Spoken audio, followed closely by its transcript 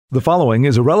The following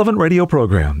is a relevant radio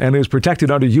program and is protected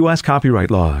under U.S.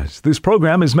 copyright laws. This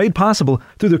program is made possible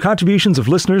through the contributions of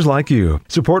listeners like you.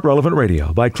 Support Relevant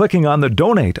Radio by clicking on the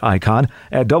donate icon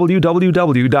at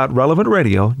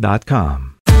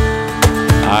www.relevantradio.com.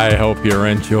 I hope you're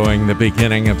enjoying the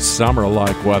beginning of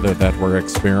summer-like weather that we're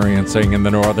experiencing in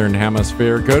the Northern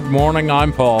Hemisphere. Good morning,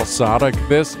 I'm Paul Sadek.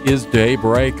 This is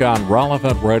Daybreak on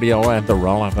Relevant Radio and the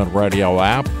Relevant Radio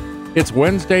app. It's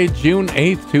Wednesday, June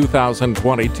 8th,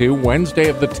 2022, Wednesday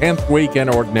of the 10th week in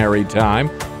Ordinary Time.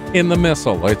 In the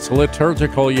Missal, it's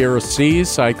Liturgical Year C,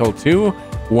 Cycle 2.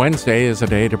 Wednesday is a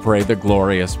day to pray the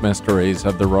glorious mysteries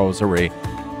of the Rosary.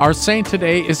 Our saint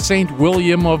today is Saint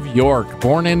William of York.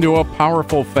 Born into a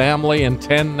powerful family in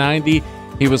 1090,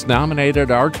 he was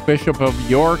nominated Archbishop of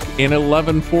York in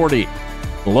 1140.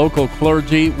 Local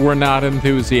clergy were not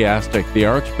enthusiastic. The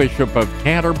Archbishop of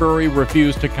Canterbury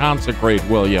refused to consecrate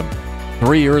William.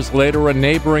 3 years later, a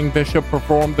neighboring bishop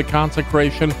performed the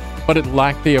consecration, but it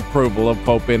lacked the approval of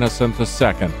Pope Innocent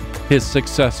II. His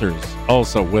successors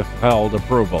also withheld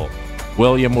approval.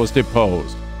 William was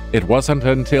deposed. It wasn't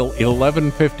until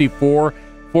 1154,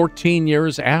 14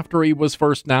 years after he was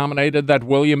first nominated, that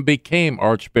William became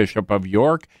Archbishop of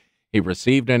York. He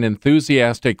received an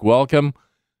enthusiastic welcome,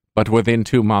 but within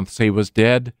 2 months he was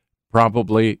dead,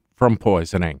 probably from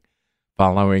poisoning.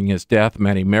 Following his death,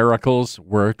 many miracles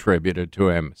were attributed to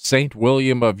him. Saint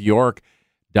William of York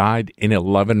died in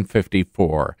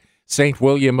 1154. Saint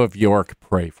William of York,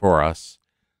 pray for us.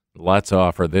 Let's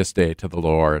offer this day to the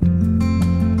Lord.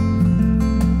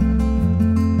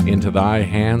 Into thy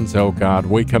hands, O God,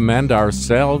 we commend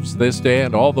ourselves this day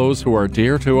and all those who are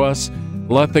dear to us.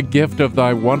 Let the gift of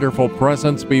thy wonderful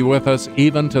presence be with us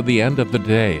even to the end of the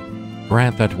day.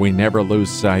 Grant that we never lose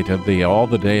sight of thee all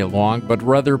the day long, but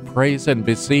rather praise and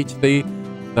beseech thee,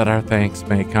 that our thanks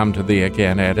may come to thee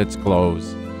again at its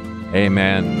close.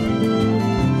 Amen.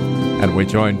 And we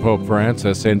join Pope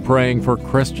Francis in praying for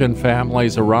Christian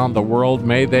families around the world.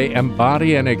 May they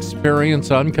embody and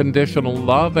experience unconditional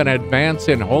love and advance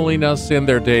in holiness in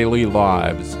their daily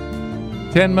lives.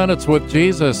 10 Minutes with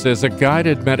Jesus is a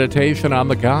guided meditation on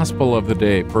the gospel of the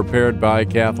day prepared by a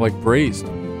Catholic priest.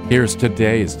 Here's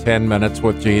today's 10 Minutes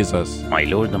with Jesus. My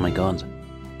Lord and my God,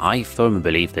 I firmly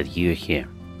believe that you are here,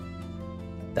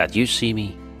 that you see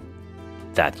me,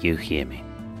 that you hear me.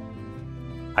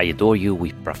 I adore you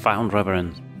with profound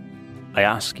reverence. I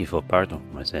ask you for pardon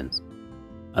for my sins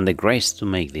and the grace to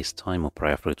make this time of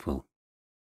prayer fruitful.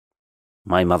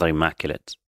 My Mother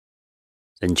Immaculate,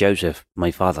 Saint Joseph,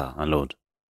 my Father and Lord,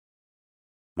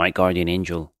 my guardian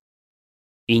angel,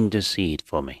 intercede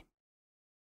for me.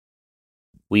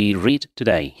 We read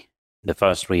today, the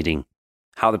first reading,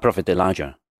 how the prophet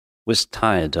Elijah was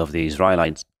tired of the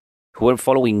Israelites who were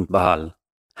following Baal,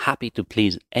 happy to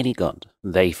please any god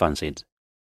they fancied.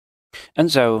 And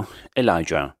so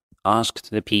Elijah asked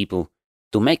the people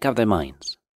to make up their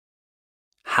minds.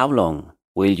 How long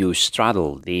will you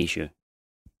straddle the issue?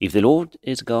 If the Lord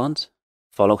is God,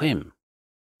 follow him.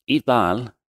 If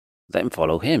Baal, then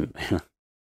follow him.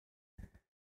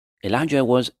 Elijah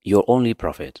was your only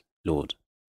prophet, Lord,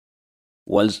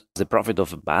 whilst the prophet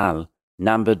of Baal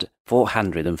numbered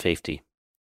 450.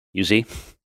 You see,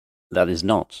 that is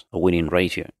not a winning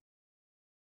ratio.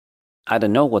 I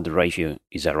don't know what the ratio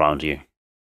is around you.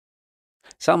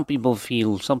 Some people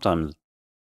feel sometimes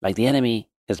like the enemy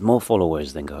has more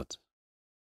followers than God.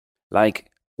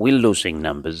 Like we're losing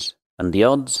numbers and the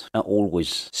odds are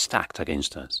always stacked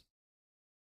against us.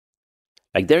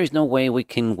 Like there is no way we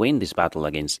can win this battle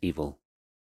against evil.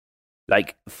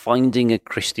 Like finding a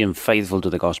Christian faithful to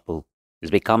the gospel is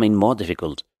becoming more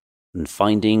difficult than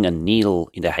finding a needle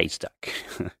in the haystack.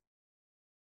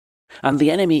 And the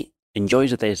enemy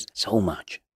enjoys this so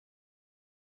much,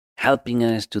 helping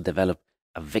us to develop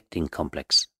a victim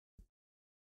complex,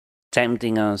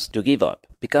 tempting us to give up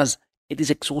because it is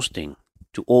exhausting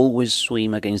to always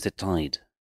swim against the tide.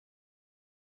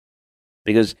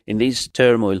 Because in this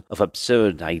turmoil of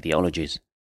absurd ideologies,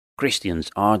 Christians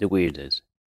are the weirdos.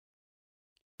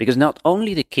 Because not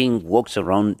only the king walks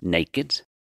around naked,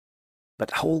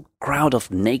 but a whole crowd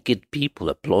of naked people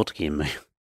applaud him.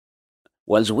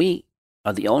 Whilst we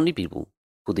are the only people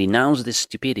who denounce the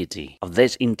stupidity of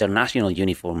this international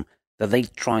uniform that they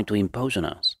try to impose on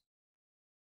us.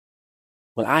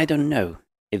 Well, I don't know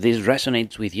if this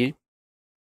resonates with you,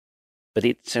 but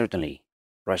it certainly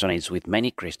resonates with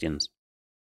many Christians.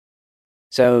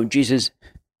 So, Jesus,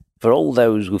 for all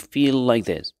those who feel like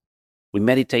this, we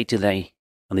meditate today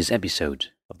on this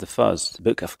episode of the first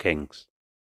book of Kings.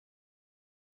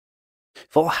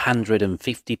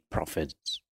 450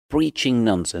 prophets preaching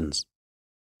nonsense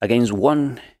against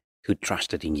one who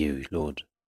trusted in you, Lord.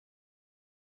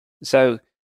 So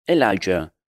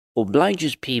Elijah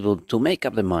obliges people to make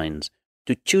up their minds,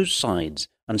 to choose sides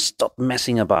and stop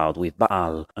messing about with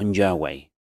Baal and Yahweh.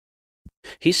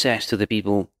 He says to the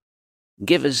people,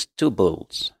 "Give us 2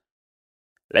 bulls.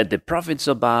 Let the prophets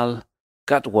of Baal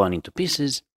cut one into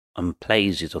pieces and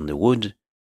place it on the wood,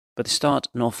 but start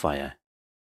no fire.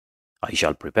 I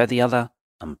shall prepare the other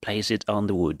and place it on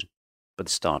the wood, but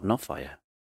start no fire.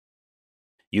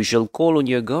 You shall call on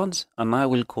your gods, and I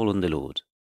will call on the Lord.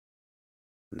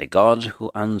 The God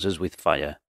who answers with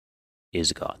fire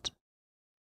is God."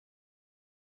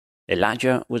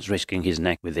 Elijah was risking his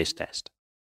neck with this test,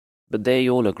 but they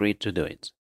all agreed to do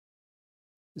it.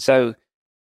 So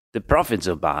the prophets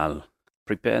of Baal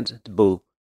prepared the bull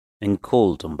and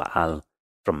called on Baal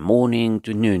from morning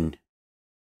to noon,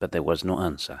 but there was no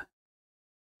answer.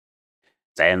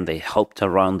 Then they hopped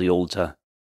around the altar,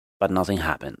 but nothing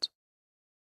happened.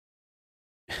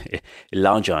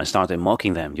 Elijah started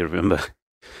mocking them, you remember?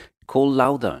 "Call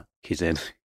louder," he said,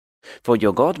 "for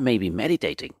your God may be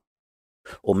meditating,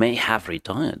 or may have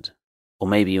retired, or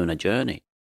may be on a journey.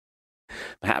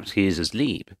 Perhaps he is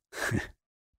asleep."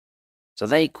 So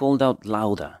they called out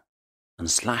louder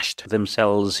and slashed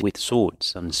themselves with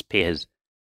swords and spears,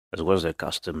 as was their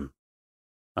custom,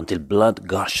 until blood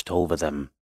gushed over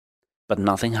them, but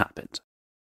nothing happened.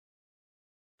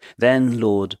 Then,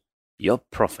 Lord, your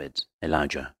prophet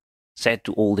Elijah said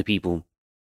to all the people,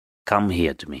 "Come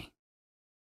here to me."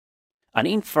 And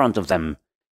in front of them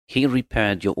he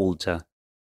repaired your altar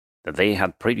that they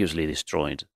had previously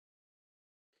destroyed.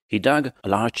 He dug a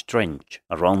large trench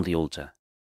around the altar,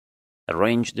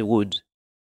 arranged the wood,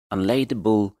 and laid the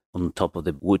bull on top of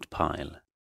the wood pile.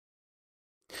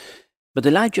 But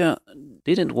Elijah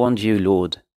didn't want you,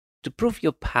 Lord, to prove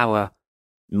your power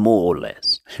more or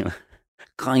less,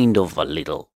 kind of a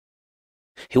little.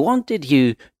 He wanted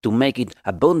you to make it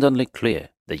abundantly clear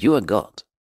that you are God.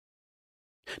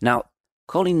 Now,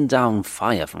 calling down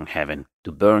fire from heaven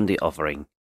to burn the offering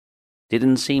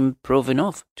didn't seem proof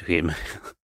enough to him.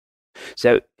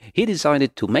 So he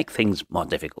decided to make things more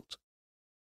difficult.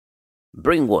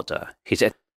 "Bring water," he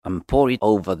said, "and pour it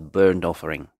over the burnt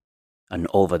offering and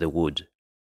over the wood."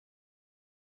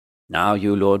 Now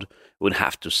you, Lord, would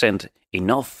have to send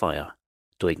enough fire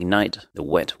to ignite the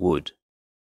wet wood.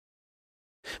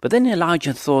 But then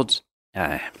Elijah thought,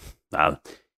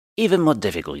 even more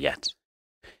difficult yet.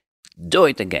 "Do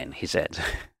it again," he said.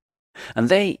 And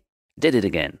they did it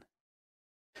again.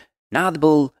 Now the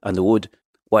bull and the wood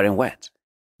weren't wet.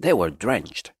 They were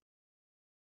drenched.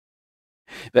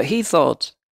 But he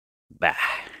thought,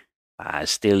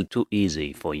 still too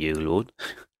easy for you, Lord.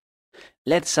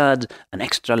 Let's add an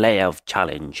extra layer of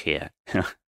challenge here.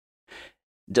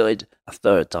 "Do it a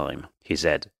 3rd time," he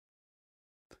said.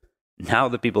 Now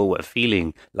the people were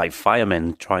feeling like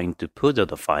firemen trying to put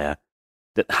out a fire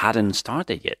that hadn't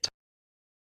started yet.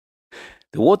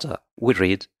 The water, we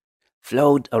read,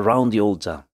 flowed around the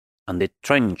altar, and the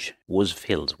trench was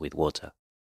filled with water.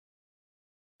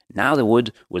 Now the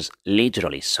wood was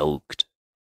literally soaked.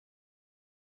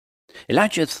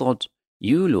 Elijah thought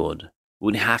you, Lord,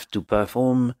 would have to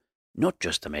perform not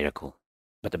just a miracle,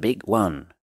 but a big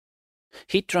one.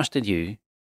 He trusted you,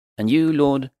 and you,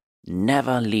 Lord,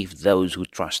 never leave those who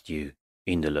trust you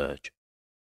in the lurch.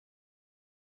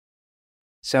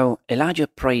 So Elijah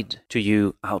prayed to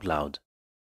you out loud,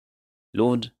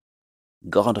 "Lord,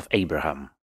 God of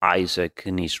Abraham, Isaac,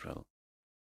 and Israel,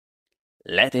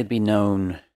 let it be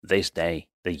known this day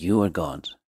that you are God,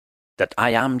 that I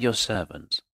am your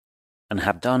servant, and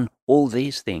have done all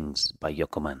these things by your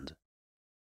command.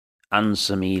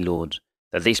 Answer me, Lord,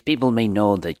 that these people may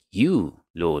know that you,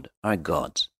 Lord, are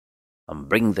God, and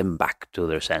bring them back to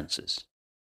their senses."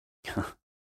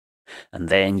 And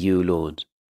then you, Lord,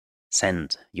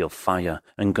 sent your fire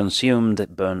and consumed the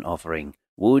burnt offering,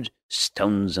 wood,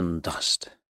 stones, and dust,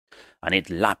 and it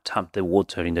lapped up the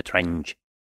water in the trench.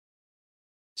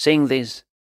 Seeing this,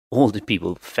 all the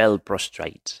people fell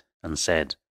prostrate and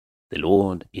said, "The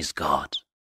Lord is God.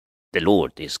 The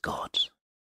Lord is God."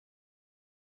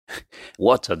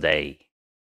 What a day!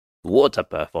 What a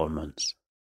performance!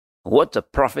 What a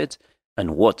prophet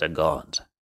and what a God!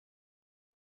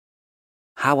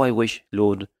 How I wish,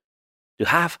 Lord, to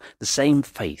have the same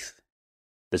faith,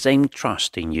 the same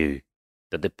trust in you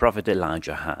that the prophet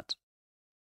Elijah had.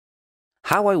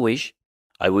 How I wish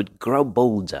I would grow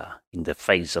bolder in the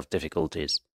face of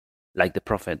difficulties, like the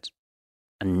prophet,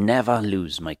 and never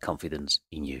lose my confidence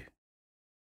in you.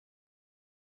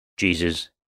 Jesus,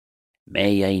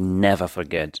 may I never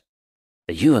forget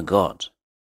that you are God,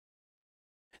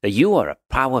 that you are a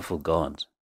powerful God,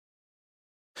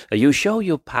 that you show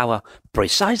your power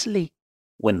precisely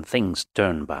when things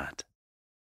turn bad.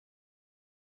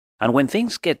 And when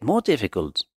things get more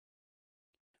difficult,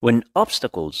 when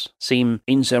obstacles seem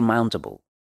insurmountable,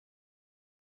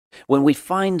 when we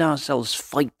find ourselves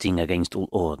fighting against all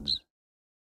odds,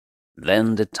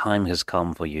 then the time has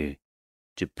come for you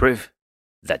to prove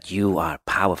that you are a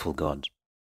powerful God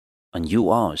and you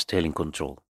are still in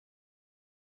control.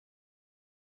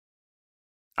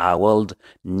 Our world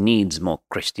needs more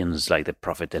Christians like the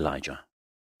prophet Elijah,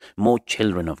 more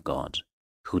children of God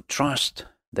who trust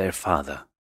their Father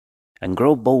and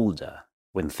grow bolder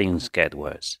when things get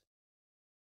worse.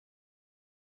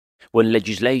 When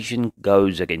legislation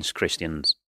goes against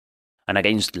Christians and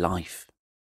against life,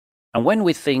 and when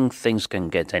we think things can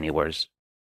get any worse,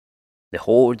 the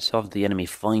hordes of the enemy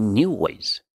find new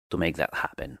ways to make that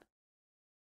happen.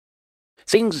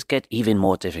 Things get even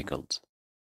more difficult.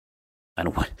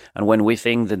 And when we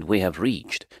think that we have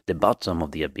reached the bottom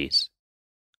of the abyss,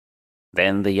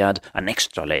 then they add an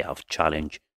extra layer of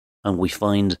challenge, and we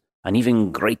find an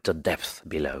even greater depth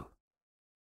below.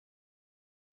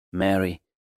 Mary,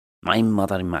 my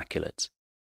Mother Immaculate,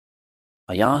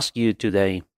 I ask you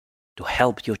today to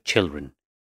help your children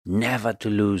never to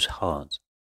lose heart,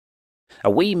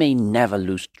 and we may never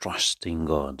lose trust in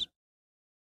God.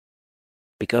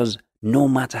 Because no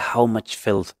matter how much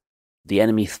filth the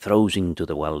enemy throws into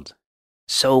the world,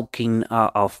 soaking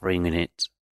our offering in it,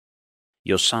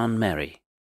 your Son Mary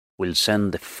will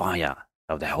send the fire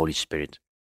of the Holy Spirit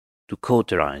to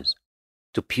cauterize,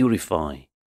 to purify,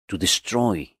 to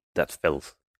destroy that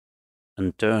filth,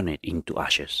 and turn it into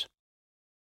ashes,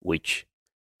 which,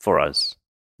 for us,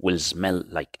 will smell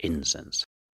like incense.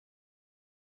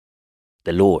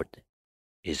 The Lord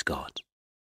is God.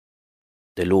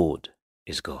 The Lord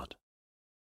is God.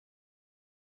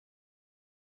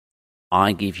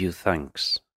 I give you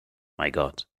thanks, my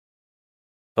God,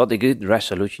 for the good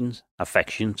resolutions,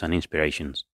 affections, and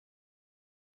inspirations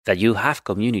that you have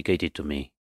communicated to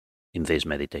me in this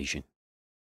meditation.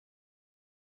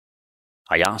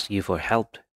 I ask you for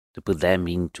help to put them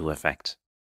into effect.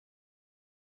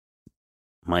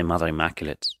 My Mother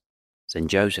Immaculate, Saint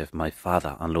Joseph, my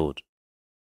Father and Lord,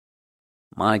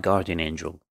 my guardian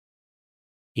angel,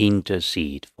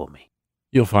 intercede for me.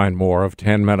 You'll find more of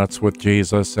 10 Minutes with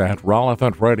Jesus at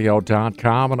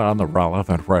relevantradio.com and on the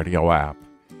Relevant Radio app.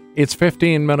 It's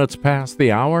 15 minutes past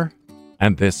the hour,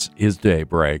 and this is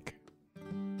Daybreak.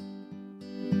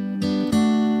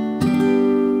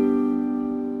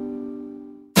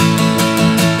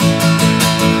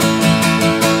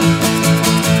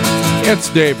 It's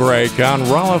Daybreak on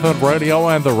Relevant Radio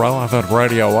and the Relevant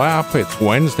Radio app. It's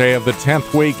Wednesday of the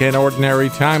 10th week in Ordinary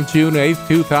Time, June 8th,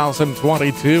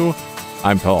 2022.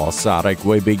 I'm Paul Sadek.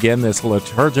 We begin this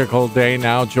liturgical day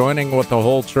now, joining with the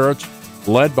whole church,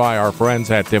 led by our friends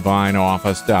at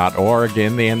divineoffice.org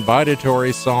in the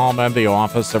invitatory psalm and the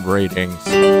office of readings.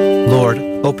 Lord,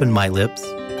 open my lips,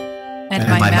 and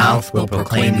my mouth will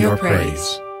proclaim your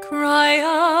praise. Cry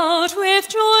out with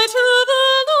joy to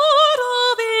the Lord,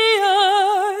 all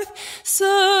the earth.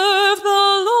 Serve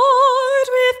the Lord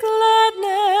with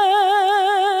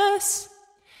gladness.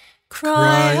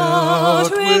 Cry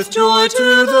out with joy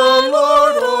to the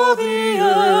Lord, all the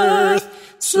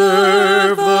earth.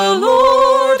 Serve the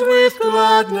Lord with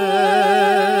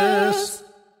gladness.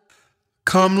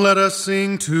 Come, let us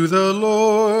sing to the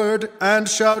Lord, and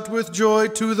shout with joy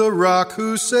to the Rock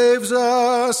who saves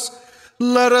us.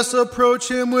 Let us approach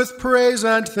him with praise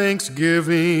and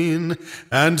thanksgiving,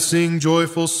 and sing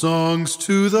joyful songs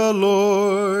to the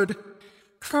Lord.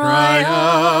 Cry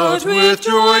out with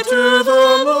joy to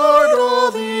the Lord,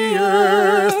 all the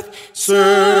earth.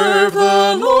 Serve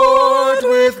the Lord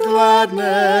with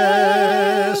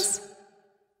gladness.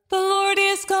 The Lord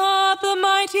is God, the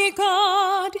mighty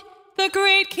God, the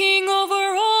great King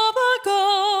over all the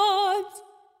gods.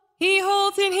 He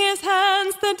holds in his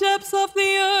hands the depths of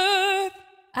the earth,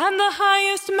 and the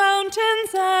highest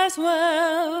mountains as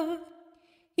well.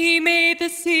 He made the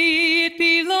sea, it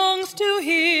belongs to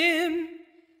him.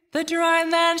 The dry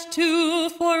land too,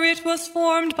 for it was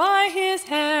formed by his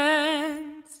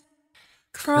hands.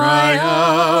 Cry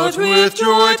out with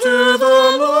joy to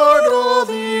the Lord, all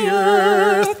the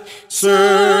earth.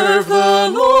 Serve the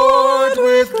Lord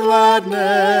with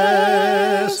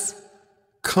gladness.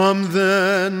 Come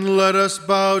then, let us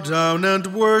bow down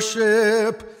and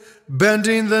worship,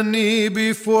 bending the knee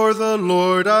before the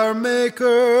Lord our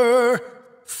Maker.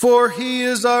 For he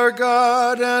is our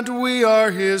God, and we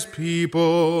are his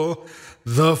people,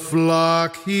 the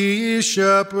flock he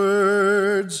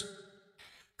shepherds.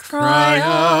 Cry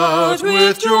out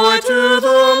with joy to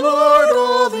the Lord,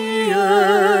 all the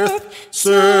earth.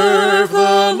 serve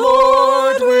the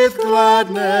Lord with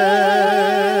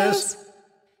gladness.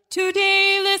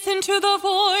 Today listen to the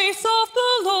voice of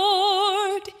the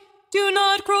Lord. Do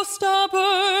not grow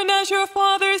stubborn as your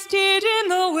fathers did in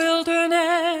the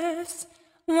wilderness.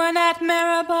 When at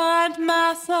Meribah and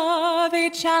Massah they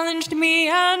challenged me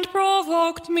and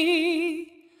provoked me,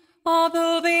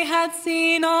 although they had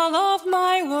seen all of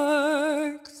my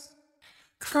works.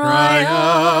 Cry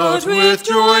out with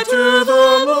joy to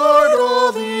the Lord,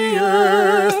 all the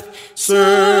earth.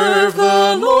 Serve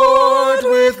the Lord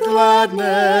with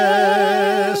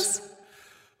gladness.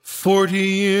 40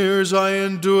 years I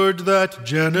endured that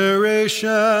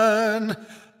generation.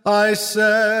 I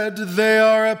said, they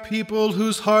are a people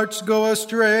whose hearts go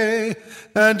astray,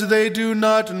 and they do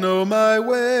not know my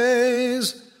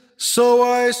ways. So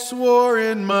I swore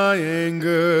in my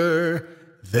anger,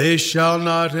 they shall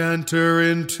not enter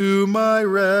into my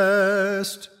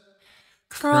rest.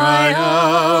 Cry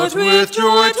out with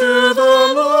joy to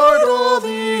the Lord, all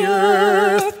the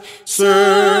earth.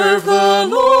 Serve the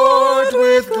Lord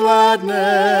with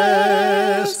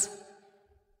gladness.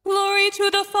 Glory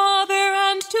to the Father,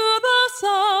 and to the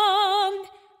Son,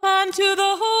 and to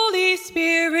the Holy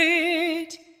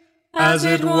Spirit, as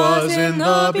it was in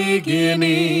the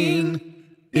beginning,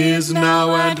 is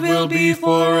now, and will be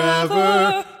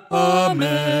forever.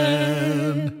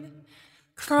 Amen.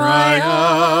 Cry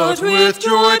out with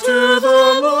joy to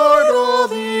the Lord, all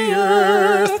the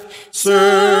earth.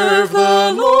 Serve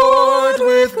the Lord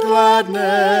with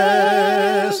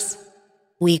gladness.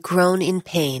 We groan in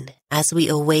pain as we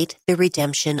await the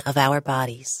redemption of our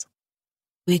bodies.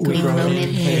 We groan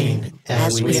in pain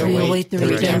as we await the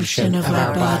redemption of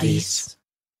our bodies.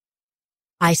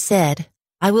 I said,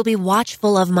 I will be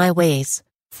watchful of my ways,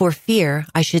 for fear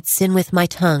I should sin with my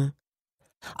tongue.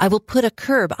 I will put a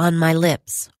curb on my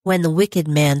lips when the wicked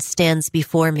man stands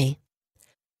before me.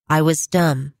 I was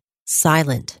dumb,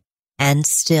 silent, and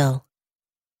still.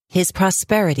 His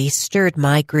prosperity stirred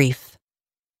my grief.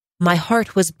 My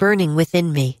heart was burning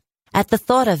within me. At the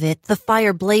thought of it, the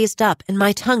fire blazed up, and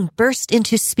my tongue burst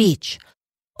into speech.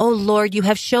 O Lord, you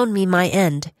have shown me my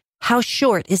end. How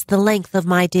short is the length of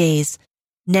my days.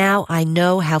 Now I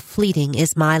know how fleeting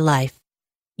is my life.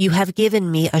 You have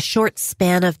given me a short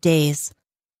span of days.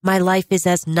 My life is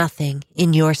as nothing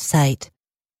in your sight.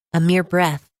 A mere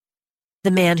breath,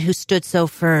 the man who stood so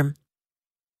firm.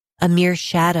 A mere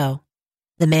shadow,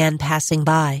 the man passing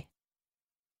by.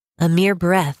 A mere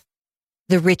breath,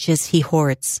 the riches he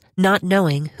hoards, not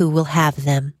knowing who will have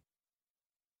them.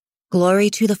 Glory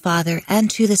to the Father,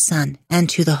 and to the Son, and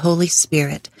to the Holy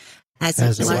Spirit, as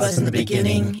it was in the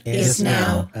beginning, is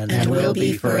now, and will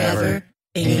be forever.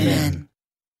 Amen.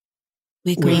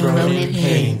 We groan in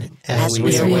pain as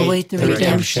we await the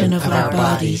redemption of our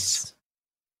bodies.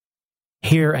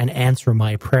 Hear and answer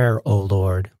my prayer, O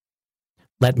Lord.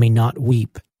 Let me not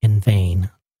weep in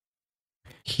vain.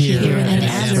 Hear and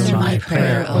answer my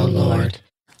prayer, O Lord.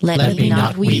 Let me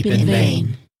not weep in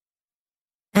vain.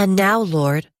 And now,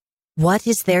 Lord, what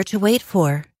is there to wait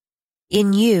for?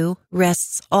 In you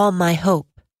rests all my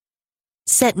hope.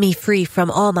 Set me free from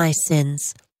all my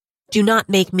sins. Do not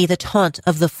make me the taunt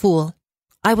of the fool.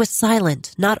 I was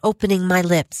silent, not opening my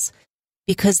lips,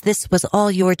 because this was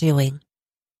all your doing.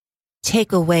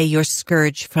 Take away your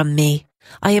scourge from me.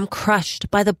 I am crushed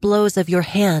by the blows of your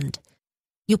hand.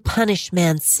 You punish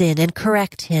man's sin and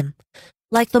correct him.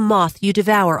 Like the moth, you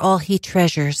devour all he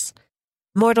treasures.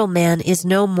 Mortal man is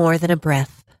no more than a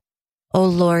breath. O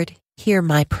Lord, hear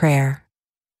my prayer.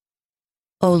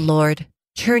 O Lord,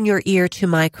 turn your ear to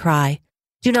my cry.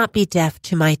 Do not be deaf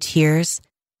to my tears.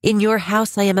 In your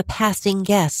house I am a passing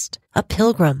guest, a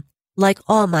pilgrim, like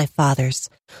all my fathers.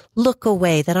 Look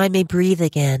away that I may breathe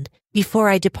again, before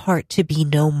I depart to be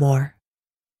no more.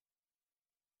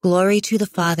 Glory to the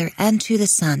Father, and to the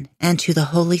Son, and to the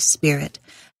Holy Spirit,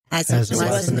 as it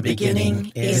was in the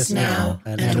beginning, is now,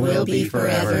 and will be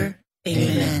forever.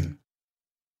 Amen.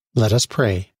 Let us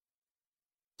pray.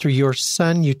 Through your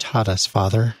Son you taught us,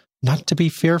 Father, not to be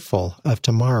fearful of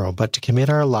tomorrow, but to commit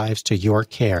our lives to your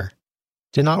care.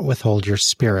 Do not withhold your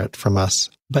Spirit from us,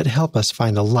 but help us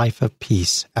find a life of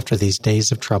peace after these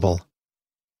days of trouble.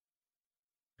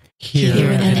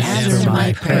 Hear and answer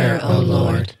my prayer, O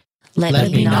Lord.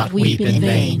 Let me not weep in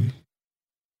vain.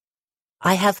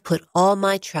 I have put all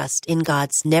my trust in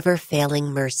God's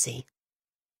never-failing mercy.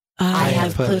 I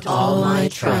have put all my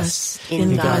trust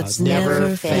in God's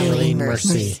never-failing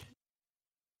mercy.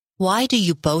 Why do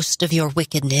you boast of your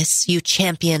wickedness, you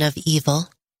champion of evil?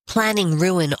 Planning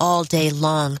ruin all day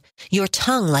long, your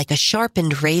tongue like a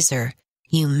sharpened razor,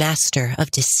 you master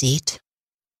of deceit.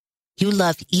 You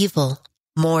love evil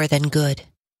more than good.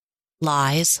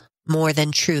 lies more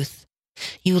than truth.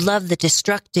 You love the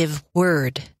destructive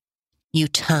word, you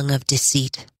tongue of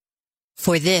deceit.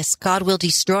 For this, God will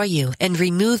destroy you and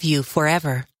remove you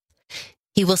forever.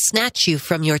 He will snatch you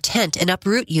from your tent and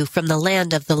uproot you from the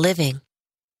land of the living.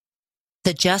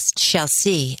 The just shall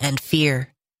see and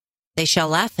fear. They shall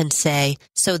laugh and say,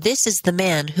 "So this is the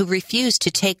man who refused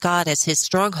to take God as his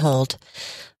stronghold,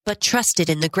 but trusted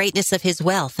in the greatness of his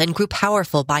wealth and grew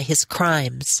powerful by his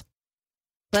crimes."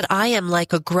 But I am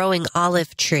like a growing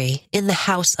olive tree in the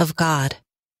house of God.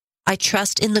 I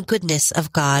trust in the goodness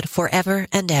of God forever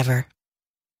and ever.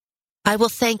 I will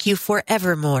thank you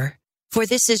forevermore, for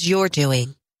this is your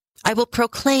doing. I will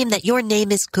proclaim that your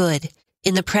name is good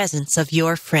in the presence of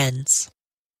your friends.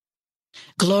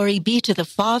 Glory be to the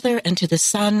Father, and to the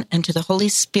Son, and to the Holy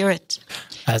Spirit.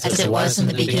 As it was in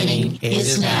the beginning,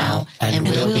 is now, and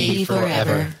will be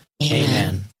forever.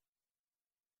 Amen.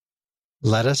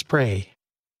 Let us pray.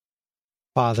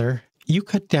 Father, you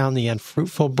cut down the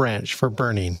unfruitful branch for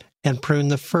burning, and prune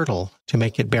the fertile to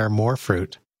make it bear more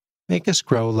fruit. Make us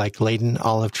grow like laden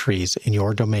olive trees in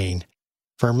your domain,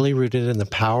 firmly rooted in the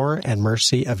power and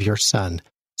mercy of your Son,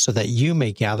 so that you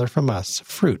may gather from us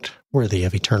fruit worthy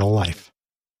of eternal life.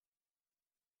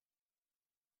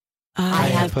 I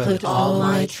have put all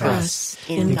my trust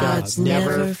in God's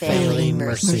never-failing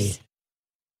mercy.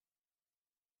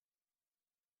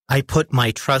 I put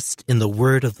my trust in the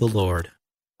word of the Lord.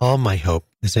 All my hope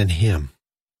is in him.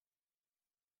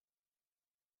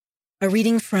 A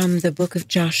reading from the book of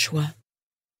Joshua.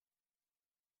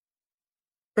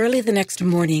 Early the next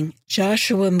morning,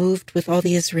 Joshua moved with all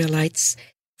the Israelites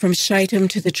from Shittim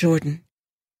to the Jordan,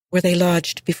 where they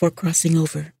lodged before crossing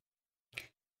over.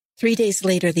 3 days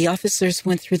later, the officers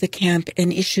went through the camp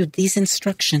and issued these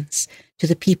instructions to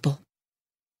the people.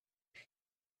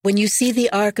 When you see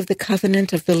the ark of the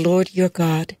covenant of the Lord your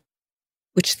God,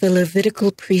 which the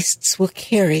Levitical priests will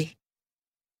carry,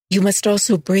 you must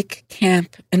also break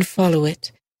camp and follow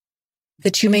it,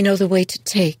 that you may know the way to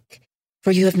take,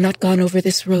 for you have not gone over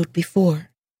this road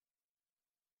before.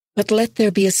 But let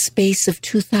there be a space of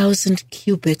 2,000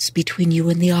 cubits between you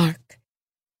and the ark.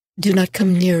 Do not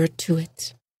come nearer to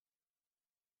it.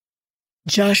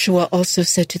 Joshua also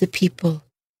said to the people,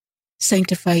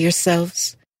 "Sanctify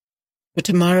yourselves, for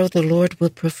tomorrow the Lord will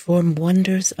perform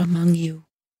wonders among you."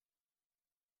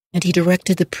 And he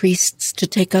directed the priests to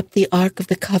take up the Ark of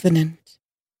the Covenant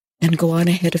and go on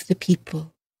ahead of the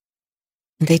people.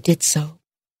 And they did so.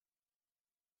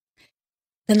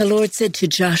 Then the Lord said to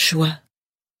Joshua,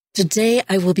 "Today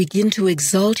I will begin to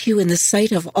exalt you in the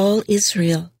sight of all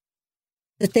Israel,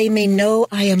 that they may know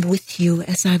I am with you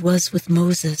as I was with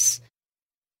Moses.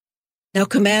 Now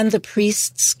command the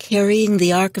priests carrying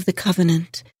the Ark of the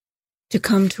Covenant to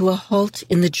come to a halt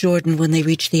in the Jordan when they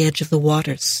reach the edge of the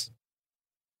waters."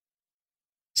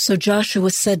 So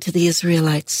Joshua said to the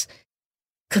Israelites,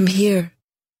 "Come here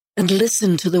and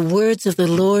listen to the words of the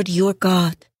Lord your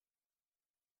God."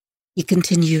 He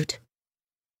continued,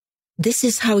 "This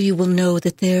is how you will know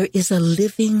that there is a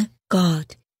living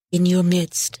God in your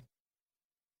midst,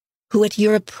 who at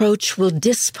your approach will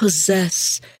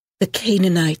dispossess the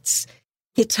Canaanites,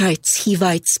 Hittites,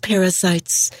 Hivites,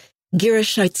 Perizzites,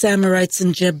 Girgashites, Amorites,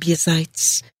 and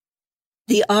Jebusites.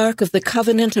 The ark of the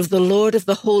covenant of the Lord of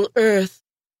the whole earth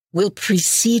will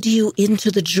precede you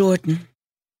into the Jordan.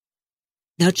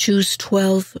 Now choose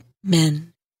 12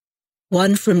 men,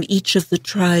 one from each of the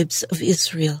tribes of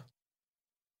Israel.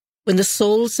 When the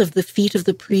soles of the feet of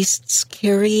the priests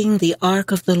carrying the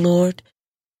ark of the Lord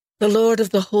of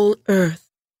the whole earth,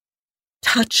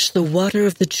 touch the water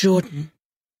of the Jordan,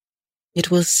 it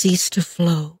will cease to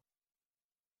flow,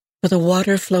 for the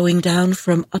water flowing down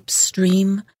from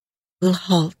upstream will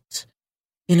halt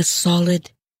in a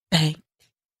solid bank."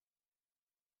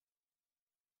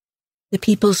 The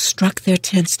people struck their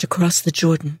tents to cross the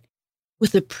Jordan,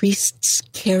 with the priests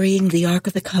carrying the Ark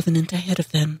of the Covenant ahead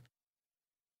of them.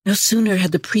 No sooner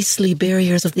had the priestly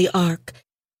barriers of the Ark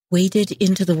waded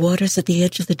into the waters at the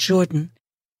edge of the Jordan,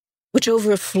 which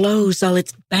overflows all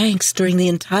its banks during the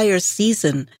entire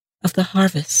season of the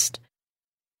harvest,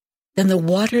 than the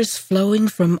waters flowing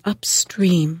from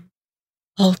upstream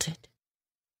halted,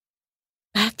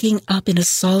 backing up in a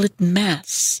solid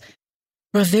mass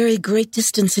for a very great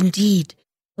distance indeed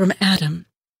from Adam,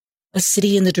 a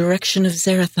city in the direction of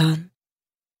Zarethan,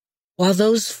 while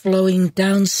those flowing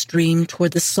downstream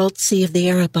toward the salt sea of the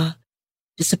Arabah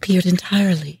disappeared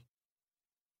entirely.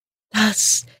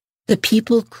 Thus, the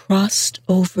people crossed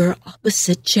over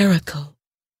opposite Jericho,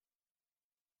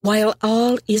 while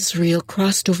all Israel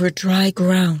crossed over dry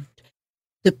ground.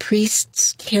 The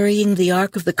priests carrying the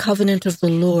Ark of the Covenant of the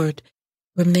Lord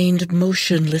remained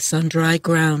motionless on dry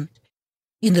ground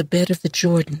in the bed of the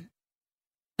Jordan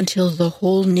until the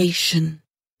whole nation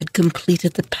had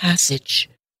completed the passage.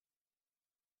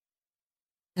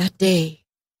 That day,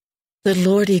 the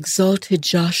Lord exalted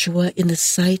Joshua in the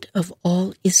sight of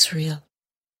all Israel,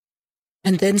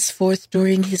 and thenceforth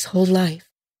during his whole life,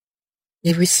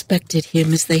 they respected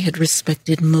him as they had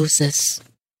respected Moses.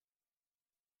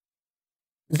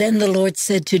 Then the Lord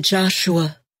said to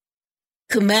Joshua,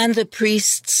 "Command the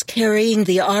priests carrying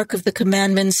the Ark of the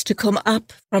Commandments to come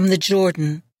up from the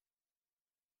Jordan."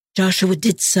 Joshua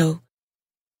did so,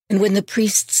 and when the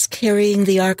priests carrying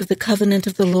the Ark of the Covenant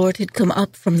of the Lord had come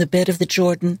up from the bed of the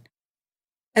Jordan,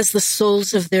 as the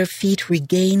soles of their feet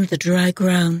regained the dry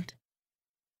ground,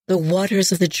 the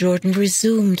waters of the Jordan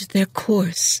resumed their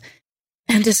course,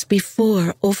 and as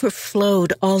before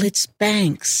overflowed all its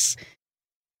banks.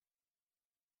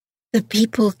 The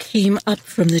people came up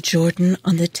from the Jordan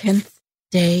on the 10th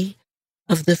day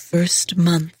of the first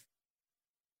month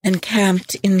and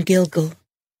camped in Gilgal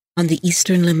on the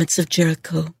eastern limits of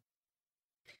Jericho.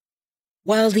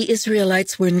 While the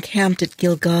Israelites were encamped at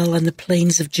Gilgal on the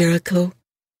plains of Jericho,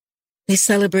 they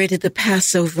celebrated the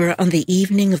Passover on the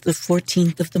evening of the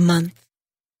 14th of the month.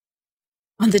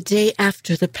 On the day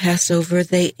after the Passover,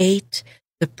 they ate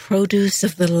the produce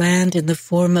of the land in the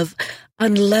form of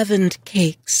unleavened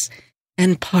cakes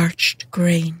and parched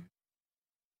grain.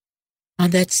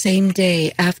 On that same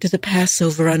day after the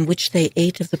Passover on which they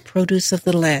ate of the produce of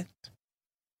the land,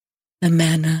 the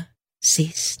manna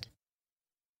ceased.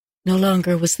 No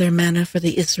longer was there manna for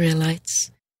the Israelites,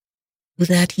 who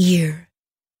that year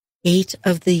ate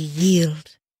of the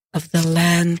yield of the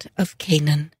land of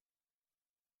Canaan.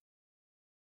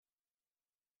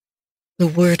 The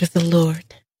word of the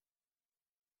Lord.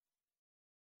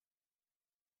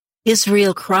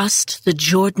 Israel crossed the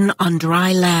Jordan on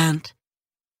dry land,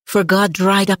 for God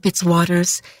dried up its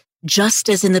waters, just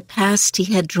as in the past he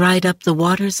had dried up the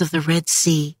waters of the Red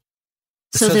Sea,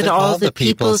 so that all the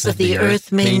peoples of the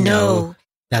earth may know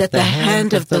that the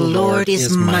hand of the Lord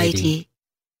is mighty.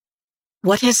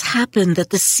 What has happened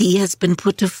that the sea has been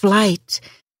put to flight,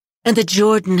 and the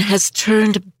Jordan has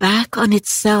turned back on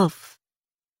itself,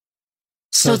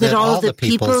 so that all the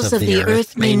peoples of the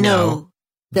earth may know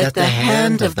that the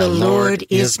hand of the Lord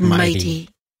is mighty.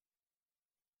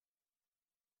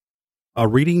 A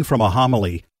reading from a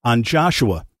homily on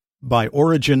Joshua by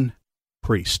Origen,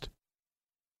 priest.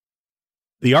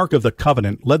 The Ark of the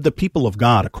Covenant led the people of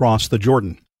God across the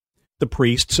Jordan. The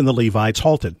priests and the Levites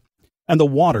halted, and the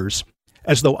waters,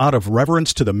 as though out of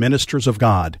reverence to the ministers of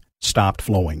God, stopped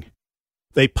flowing.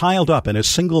 They piled up in a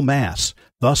single mass,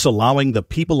 thus allowing the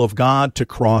people of God to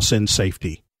cross in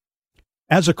safety.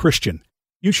 As a Christian,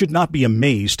 you should not be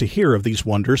amazed to hear of these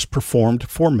wonders performed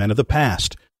for men of the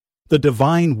past. The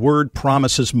divine word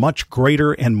promises much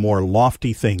greater and more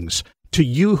lofty things to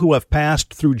you who have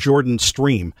passed through Jordan's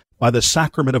stream by the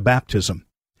sacrament of baptism.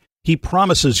 He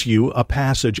promises you a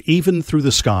passage even through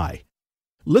the sky.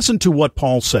 Listen to what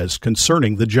Paul says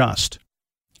concerning the just.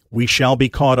 We shall be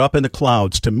caught up in the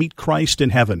clouds to meet Christ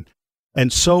in heaven,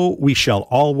 and so we shall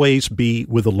always be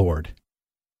with the Lord.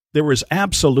 There is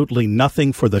absolutely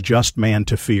nothing for the just man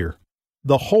to fear.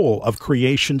 The whole of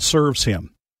creation serves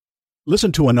him.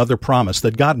 Listen to another promise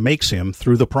that God makes him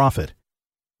through the prophet.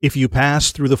 If you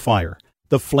pass through the fire,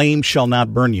 the flame shall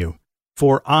not burn you,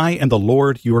 for I am the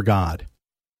Lord your God.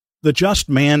 The just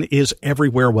man is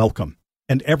everywhere welcome,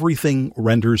 and everything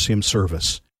renders him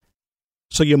service.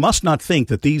 So you must not think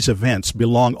that these events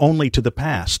belong only to the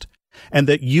past, and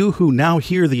that you who now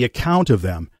hear the account of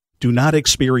them do not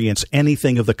experience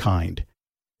anything of the kind.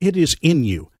 It is in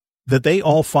you that they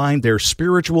all find their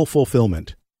spiritual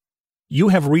fulfillment. You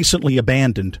have recently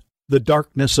abandoned the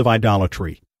darkness of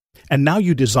idolatry, and now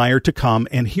you desire to come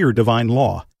and hear divine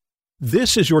law.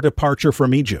 This is your departure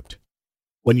from Egypt.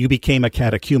 When you became a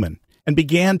catechumen and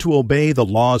began to obey the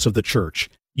laws of the church,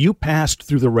 you passed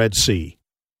through the Red Sea.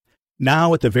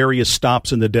 Now at the various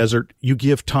stops in the desert, you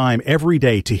give time every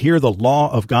day to hear the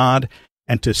law of God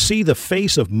and to see the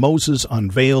face of Moses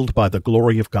unveiled by the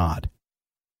glory of God.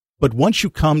 But once you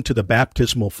come to the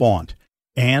baptismal font,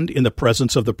 and in the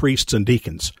presence of the priests and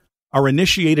deacons, are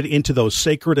initiated into those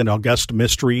sacred and august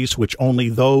mysteries which only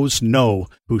those know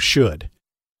who should,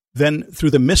 then through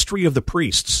the mystery of the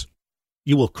priests,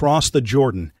 you will cross the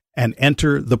Jordan and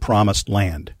enter the promised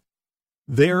land.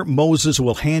 There Moses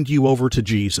will hand you over to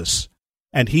Jesus,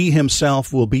 and he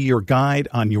himself will be your guide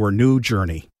on your new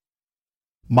journey.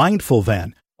 Mindful,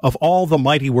 then, of all the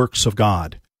mighty works of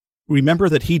God, remember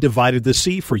that he divided the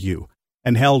sea for you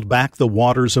and held back the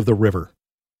waters of the river.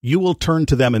 You will turn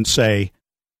to them and say,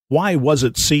 "Why was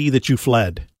it sea that you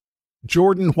fled?"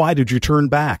 Jordan, why did you turn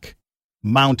back?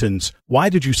 Mountains, why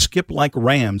did you skip like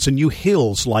rams, and you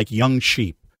hills like young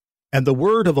sheep? And the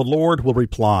word of the Lord will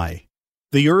reply,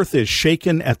 the earth is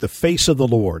shaken at the face of the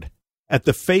Lord, at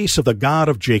the face of the God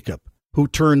of Jacob, who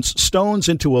turns stones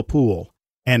into a pool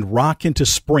and rock into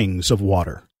springs of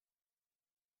water.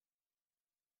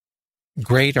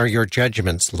 Great are your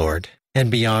judgments, Lord, and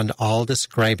beyond all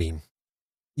describing.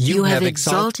 You have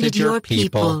exalted your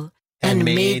people and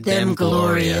made them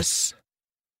glorious.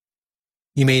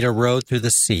 You made a road through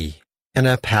the sea and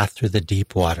a path through the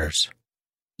deep waters.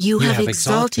 You have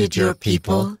exalted your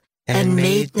people and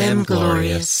made them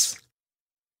glorious.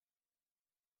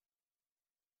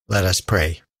 Let us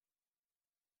pray.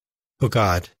 O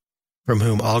God, from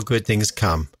whom all good things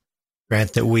come,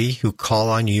 grant that we who call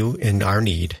on you in our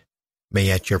need may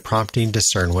at your prompting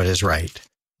discern what is right,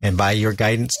 and by your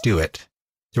guidance do it,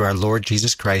 through our Lord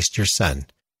Jesus Christ, your Son,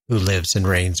 who lives and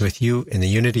reigns with you in the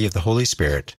unity of the Holy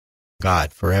Spirit,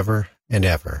 God, forever and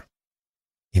ever.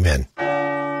 Amen.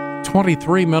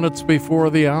 23 minutes before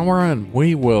the hour, and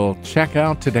we will check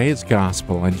out today's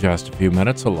gospel in just a few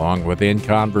minutes, along with In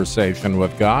Conversation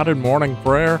with God and Morning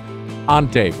Prayer on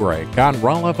Daybreak on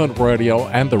Relevant Radio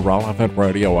and the Relevant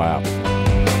Radio app.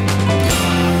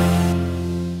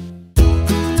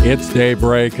 It's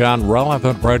Daybreak on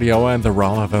Relevant Radio and the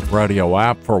Relevant Radio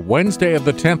app for Wednesday of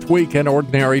the 10th week in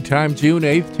Ordinary Time, June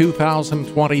 8th,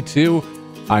 2022.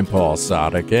 I'm Paul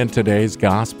Sadek. In today's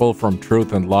Gospel from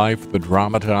Truth and Life, the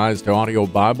dramatized audio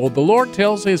Bible, the Lord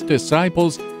tells his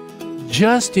disciples,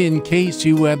 just in case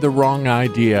you had the wrong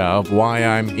idea of why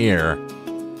I'm here.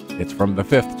 It's from the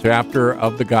 5th chapter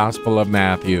of the Gospel of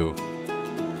Matthew.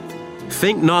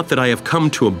 Think not that I have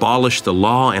come to abolish the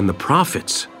law and the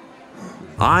prophets.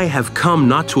 I have come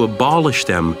not to abolish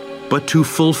them, but to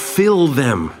fulfill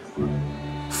them.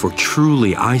 For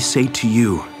truly I say to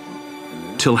you,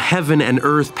 till heaven and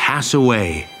earth pass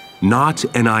away, not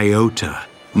an iota,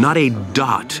 not a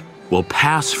dot will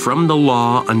pass from the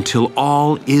law until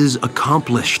all is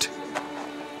accomplished.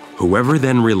 Whoever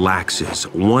then relaxes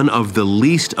one of the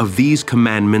least of these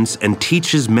commandments and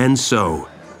teaches men so,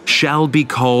 shall be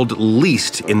called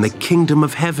least in the kingdom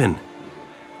of heaven.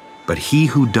 But he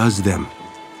who does them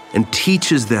and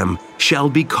teaches them shall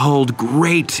be called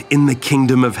great in the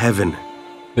kingdom of heaven.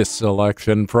 This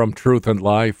selection from Truth and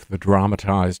Life, the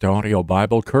dramatized audio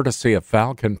Bible, courtesy of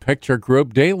Falcon Picture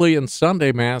Group. Daily and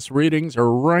Sunday Mass readings are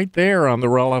right there on the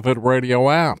Relevant Radio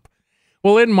app.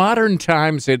 Well, in modern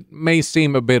times, it may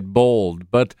seem a bit bold,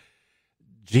 but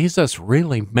Jesus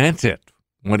really meant it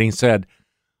when he said,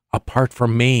 apart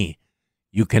from me,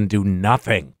 you can do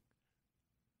nothing.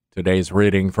 Today's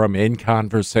reading from In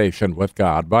Conversation with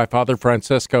God by Father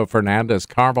Francisco Fernandez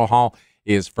Carvajal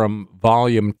is from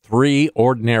Volume 3,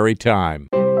 Ordinary Time.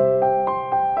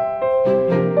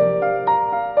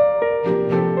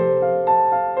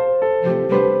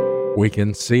 We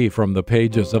can see from the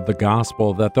pages of the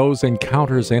Gospel that those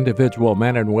encounters individual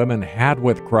men and women had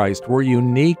with Christ were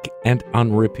unique and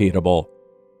unrepeatable.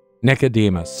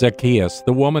 Nicodemus, Zacchaeus,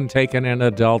 the woman taken in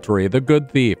adultery, the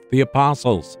good thief, the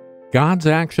apostles. God's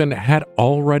action had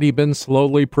already been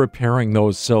slowly preparing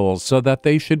those souls so that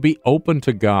they should be open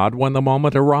to God when the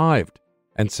moment arrived.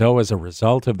 And so, as a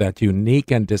result of that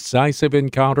unique and decisive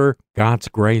encounter, God's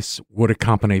grace would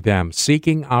accompany them,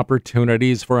 seeking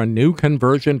opportunities for a new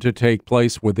conversion to take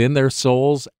place within their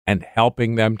souls and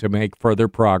helping them to make further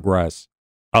progress.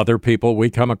 Other people we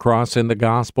come across in the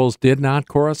Gospels did not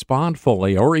correspond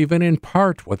fully or even in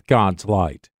part with God's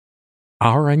light.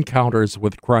 Our encounters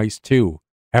with Christ, too,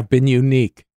 have been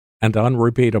unique and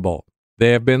unrepeatable.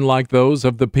 They have been like those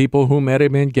of the people who met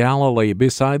him in Galilee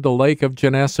beside the lake of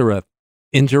Gennesareth,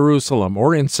 in Jerusalem,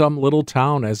 or in some little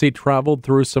town as he traveled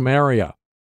through Samaria.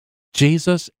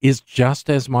 Jesus is just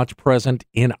as much present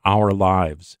in our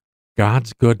lives.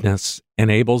 God's goodness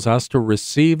enables us to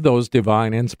receive those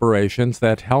divine inspirations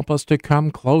that help us to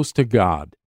come close to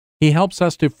God. He helps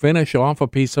us to finish off a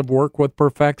piece of work with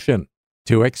perfection,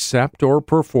 to accept or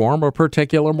perform a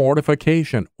particular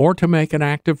mortification, or to make an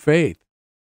act of faith.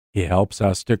 He helps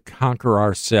us to conquer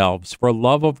ourselves for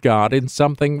love of God in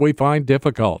something we find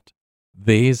difficult.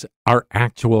 These are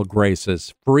actual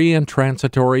graces, free and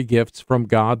transitory gifts from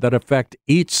God that affect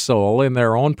each soul in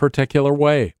their own particular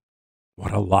way.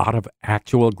 What a lot of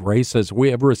actual graces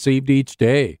we have received each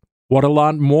day. What a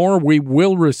lot more we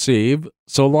will receive,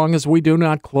 so long as we do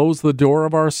not close the door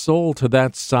of our soul to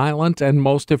that silent and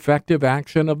most effective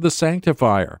action of the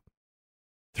Sanctifier.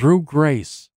 Through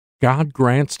grace, God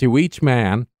grants to each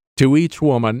man, to each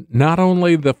woman, not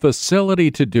only the facility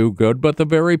to do good, but the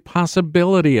very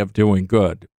possibility of doing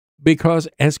good. because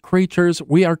as creatures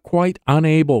we are quite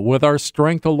unable with our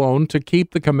strength alone to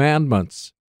keep the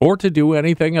commandments, or to do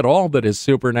anything at all that is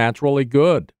supernaturally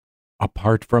good.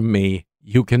 Apart from me,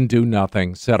 you can do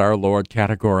nothing, said our Lord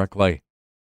categorically.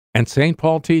 And St.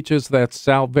 Paul teaches that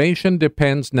salvation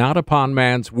depends not upon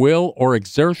man's will or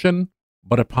exertion,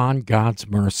 but upon God's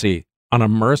mercy, on a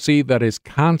mercy that is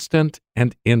constant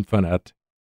and infinite.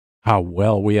 How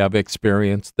well we have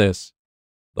experienced this.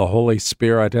 The Holy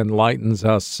Spirit enlightens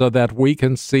us so that we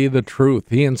can see the truth.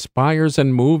 He inspires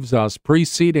and moves us,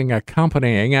 preceding,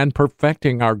 accompanying, and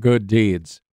perfecting our good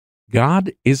deeds.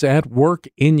 God is at work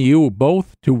in you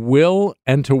both to will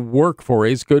and to work for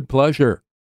His good pleasure.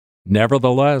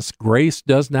 Nevertheless, grace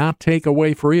does not take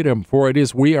away freedom, for it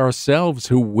is we ourselves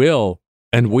who will,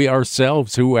 and we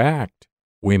ourselves who act.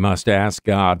 We must ask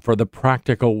God for the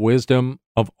practical wisdom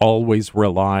of always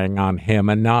relying on Him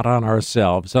and not on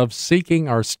ourselves, of seeking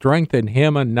our strength in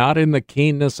Him and not in the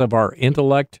keenness of our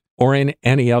intellect or in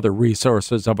any other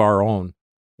resources of our own.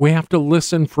 We have to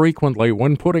listen frequently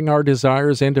when putting our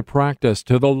desires into practice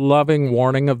to the loving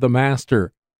warning of the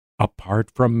Master,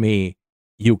 "Apart from me,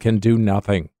 you can do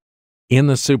nothing." In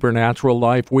the supernatural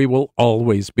life, we will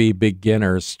always be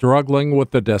beginners, struggling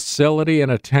with the docility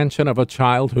and attention of a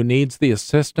child who needs the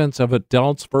assistance of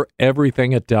adults for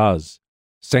everything it does.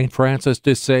 St. Francis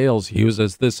de Sales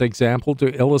uses this example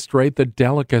to illustrate the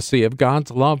delicacy of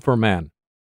God's love for men.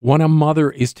 When a mother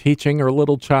is teaching her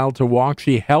little child to walk,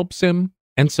 she helps him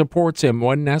and supports him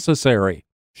when necessary.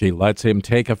 She lets him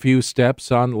take a few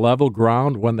steps on level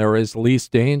ground when there is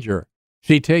least danger.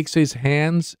 She takes his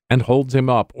hands and holds him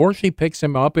up, or she picks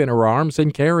him up in her arms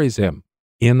and carries him.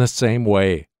 In the same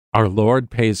way, our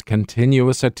Lord pays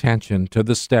continuous attention to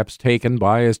the steps taken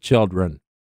by His children.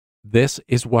 This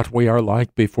is what we are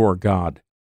like before God,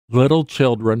 little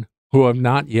children who have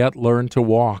not yet learned to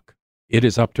walk. It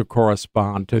is up to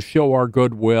correspond, to show our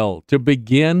good will, to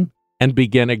begin and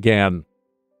begin again.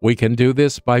 We can do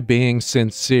this by being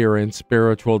sincere in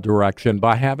spiritual direction,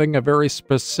 by having a very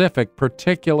specific,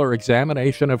 particular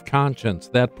examination of conscience,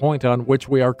 that point on which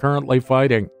we are currently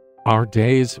fighting. Our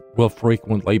days will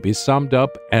frequently be summed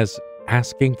up as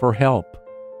asking for help,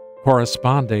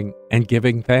 corresponding, and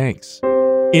giving thanks.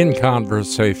 In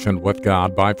Conversation with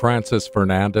God by Francis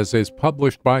Fernandez is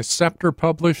published by Scepter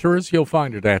Publishers. You'll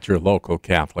find it at your local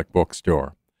Catholic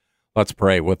bookstore. Let's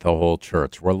pray with the whole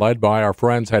church. We're led by our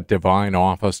friends at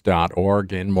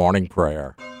divineoffice.org in morning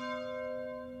prayer.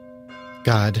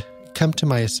 God, come to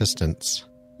my assistance.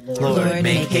 Lord,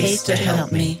 make haste to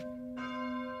help me.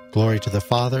 Glory to the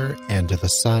Father, and to the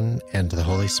Son, and to the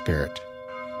Holy Spirit.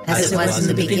 As it was in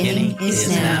the beginning, is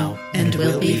now, and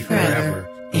will be forever.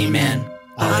 Amen.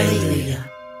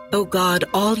 Alleluia. O God,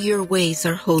 all your ways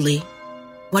are holy.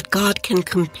 What God can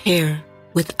compare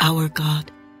with our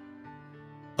God?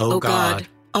 O God,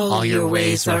 all your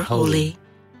ways are holy.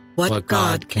 What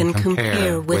God can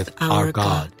compare with our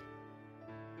God?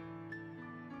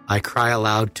 I cry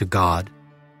aloud to God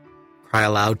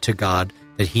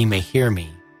that He may hear me.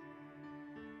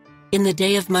 In the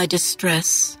day of my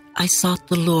distress, I sought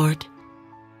the Lord.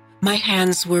 My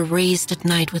hands were raised at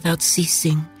night without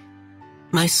ceasing.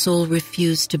 My soul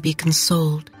refused to be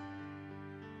consoled.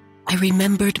 I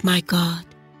remembered my God,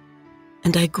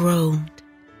 and I groaned.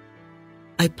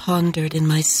 I pondered, and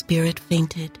my spirit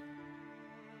fainted.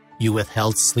 You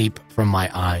withheld sleep from my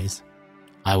eyes.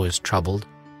 I was troubled.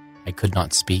 I could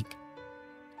not speak.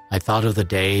 I thought of the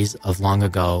days of long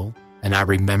ago, and I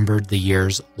remembered the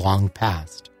years long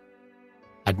past.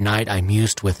 At night I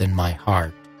mused within my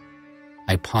heart.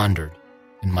 I pondered,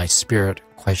 and my spirit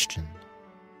questioned.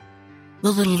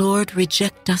 Will the Lord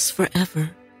reject us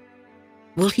forever?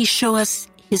 Will He show us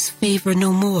His favor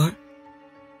no more?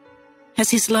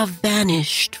 Has His love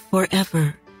vanished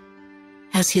forever?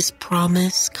 Has His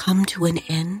promise come to an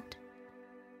end?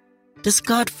 Does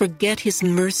God forget His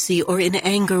mercy, or in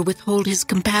anger withhold His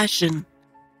compassion?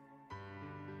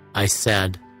 I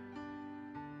said,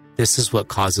 this is what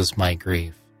causes my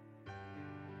grief,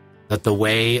 that the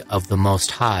way of the Most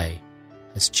High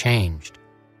has changed.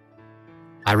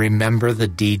 I remember the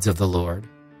deeds of the Lord.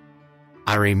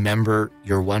 I remember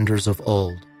your wonders of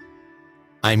old.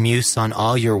 I muse on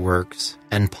all your works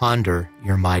and ponder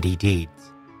your mighty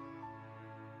deeds.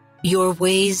 Your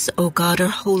ways, O God, are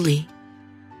holy.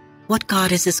 What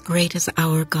God is as great as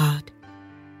our God?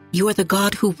 You are the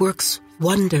God who works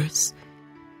wonders.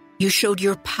 You showed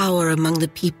your power among the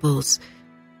peoples.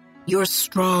 Your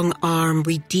strong arm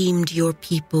redeemed your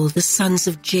people, the sons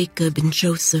of Jacob and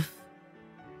Joseph.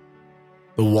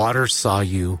 The waters saw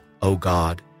you, O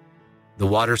God. The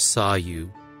waters saw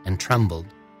you and trembled.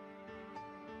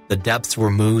 The depths were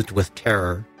moved with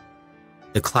terror.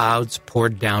 The clouds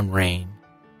poured down rain.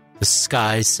 The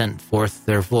skies sent forth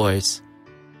their voice.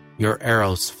 Your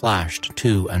arrows flashed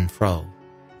to and fro.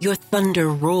 Your thunder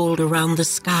rolled around the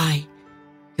sky.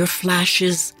 Your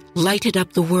flashes lighted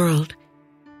up the world.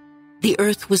 The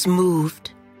earth was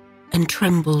moved and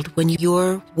trembled when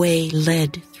your way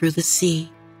led through the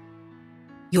sea,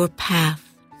 your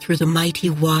path through the mighty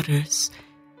waters,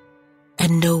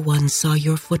 and no one saw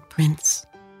your footprints.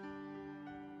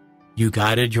 You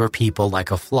guided your people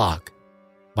like a flock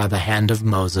by the hand of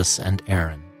Moses and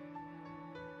Aaron.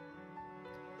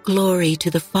 Glory to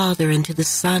the Father, and to the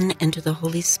Son, and to the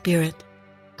Holy Spirit,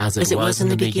 as it was in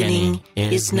the beginning,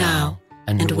 is now,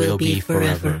 and will be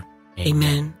forever.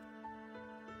 Amen.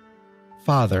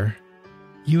 Father,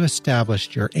 you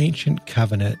established your ancient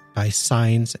covenant by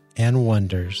signs and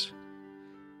wonders.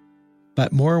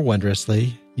 But more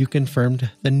wondrously, you confirmed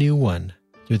the new one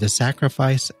through the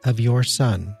sacrifice of your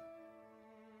Son.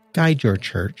 Guide your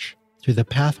church through the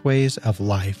pathways of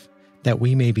life, that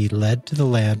we may be led to the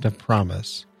land of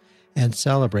promise and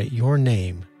celebrate your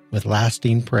name with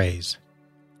lasting praise.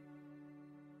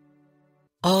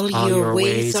 All your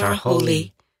ways are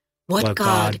holy. What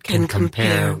God can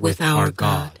compare with our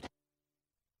God?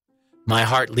 My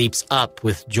heart leaps up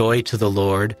with joy to the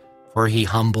Lord, for he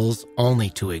humbles only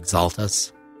to exalt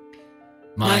us.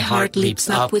 My heart leaps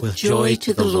up with joy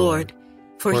to the Lord,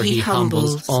 for he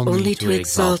humbles only to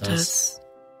exalt us.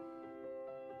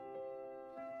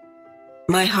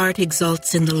 My heart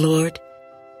exalts in the Lord.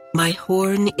 My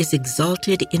horn is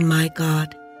exalted in my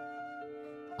God.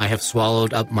 I have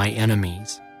swallowed up my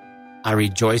enemies. I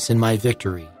rejoice in my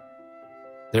victory.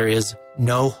 There is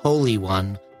no Holy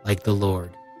One like the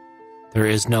Lord. There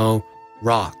is no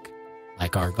rock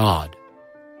like our God.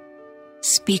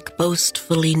 Speak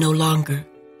boastfully no longer,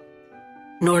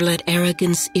 nor let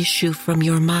arrogance issue from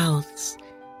your mouths.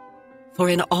 For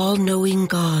an all-knowing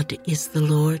God is the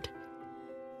Lord,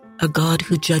 a God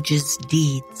who judges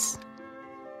deeds.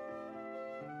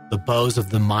 The bows of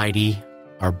the mighty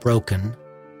are broken,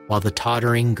 while the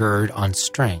tottering gird on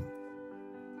strength.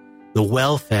 The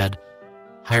well-fed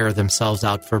hire themselves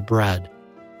out for bread,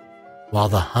 while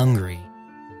the hungry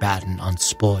batten on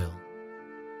spoil.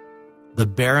 The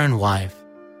barren wife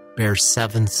bears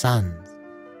 7 sons,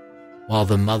 while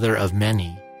the mother of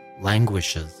many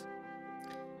languishes.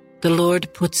 The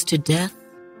Lord puts to death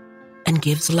and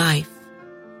gives life.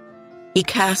 He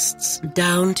casts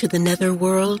down to the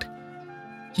netherworld.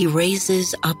 He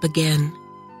raises up again.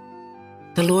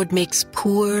 The Lord makes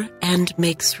poor and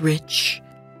makes rich.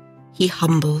 He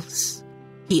humbles.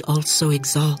 He also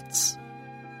exalts.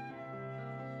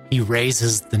 He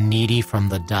raises the needy from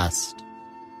the dust.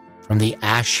 From the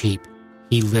ash heap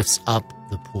he lifts up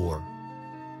the poor,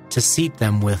 to seat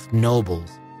them with nobles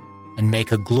and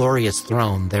make a glorious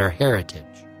throne their heritage.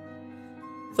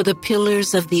 For the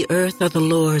pillars of the earth are the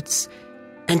Lord's,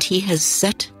 and he has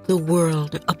set the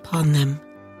world upon them.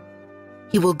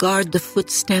 He will guard the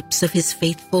footsteps of his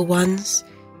faithful ones,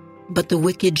 but the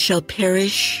wicked shall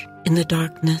perish in the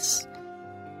darkness.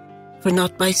 For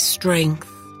not by strength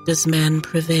does man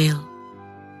prevail.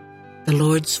 The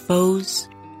Lord's foes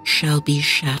shall be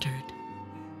shattered.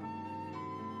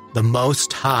 The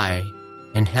Most High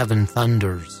in heaven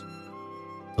thunders.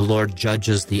 The Lord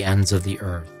judges the ends of the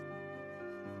earth.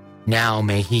 Now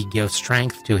may he give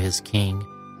strength to his king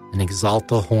and exalt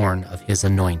the horn of his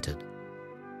anointed.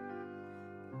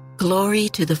 Glory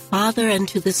to the Father, and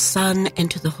to the Son, and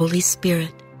to the Holy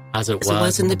Spirit, as it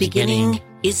was in the beginning,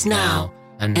 is now,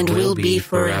 and will be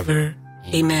forever.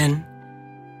 Amen.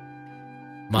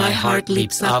 My heart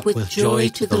leaps up with joy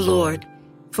to the Lord,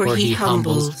 for he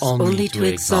humbles only to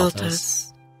exalt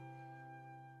us.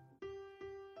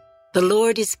 The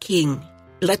Lord is King.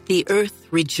 Let the earth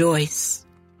rejoice.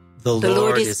 The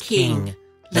Lord is King.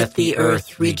 Let the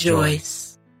earth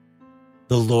rejoice.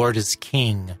 The Lord is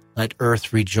King. Let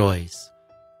earth rejoice.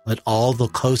 Let all the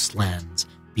coastlands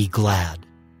be glad.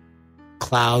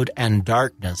 Cloud and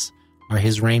darkness are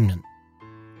his raiment,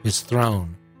 his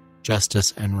throne,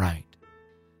 justice and right.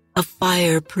 A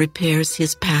fire prepares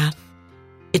his path.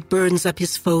 It burns up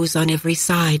his foes on every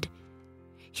side.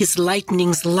 His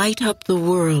lightnings light up the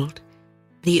world.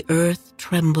 The earth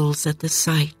trembles at the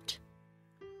sight.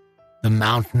 The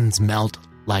mountains melt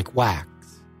like wax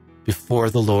before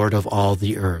the Lord of all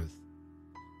the earth.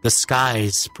 The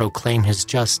skies proclaim his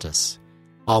justice.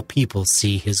 All people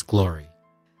see his glory.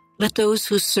 Let those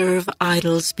who serve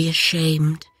idols be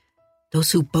ashamed,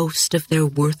 those who boast of their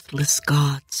worthless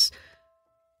gods.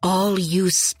 All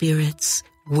you spirits,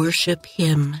 worship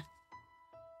him.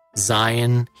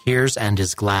 Zion hears and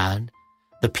is glad.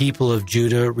 The people of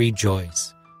Judah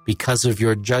rejoice because of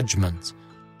your judgments,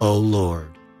 O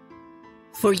Lord.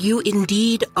 For you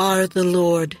indeed are the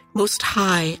Lord, most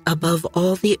high above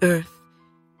all the earth,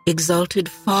 exalted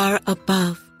far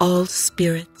above all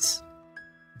spirits.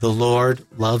 The Lord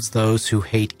loves those who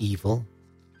hate evil.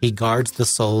 He guards the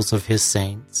souls of his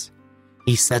saints.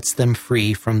 He sets them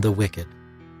free from the wicked.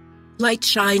 Light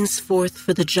shines forth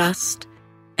for the just,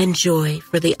 and joy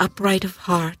for the upright of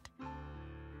heart.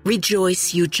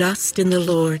 Rejoice, you just, in the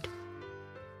Lord.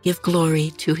 Give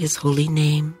glory to his holy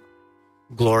name.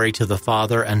 Glory to the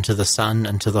Father, and to the Son,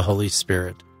 and to the Holy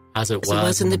Spirit, as it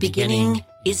was in the beginning,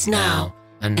 is now,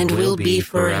 and will be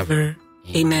forever.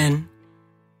 Amen.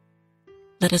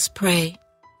 Let us pray.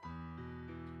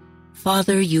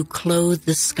 Father, you clothe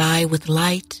the sky with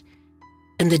light,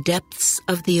 and the depths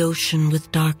of the ocean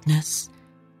with darkness.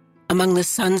 Among the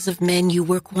sons of men you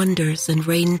work wonders and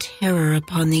rain terror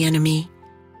upon the enemy.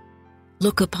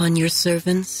 Look upon your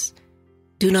servants.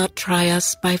 Do not try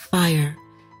us by fire,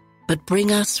 but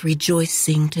bring us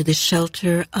rejoicing to the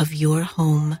shelter of your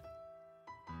home.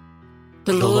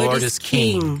 The Lord is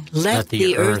King. Let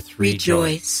the earth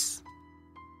rejoice.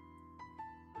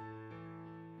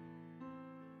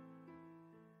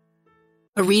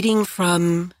 A reading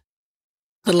from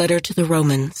the letter to the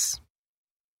Romans.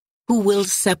 Who will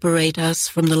separate us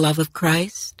from the love of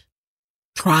Christ?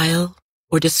 Trial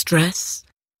or distress,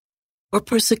 or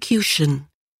persecution,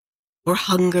 or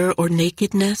hunger or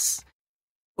nakedness,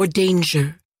 or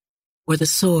danger, or the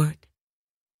sword?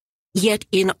 Yet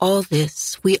in all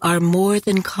this we are more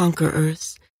than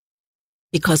conquerors,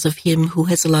 because of him who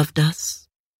has loved us.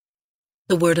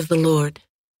 The word of the Lord.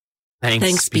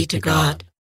 Thanks be to God.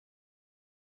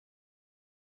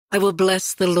 I will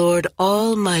bless the Lord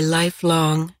all my life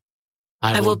long.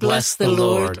 I will bless the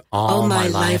Lord all my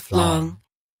life long,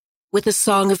 with a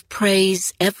song of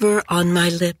praise ever on my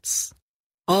lips.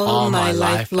 All my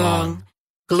life long,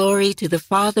 glory to the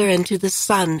Father, and to the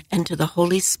Son, and to the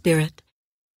Holy Spirit.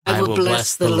 I will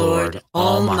bless the Lord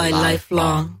all my life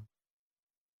long.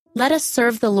 Let us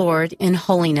serve the Lord in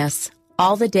holiness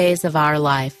all the days of our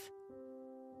life.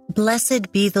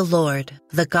 Blessed be the Lord,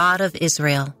 the God of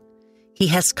Israel. He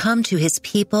has come to his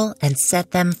people and set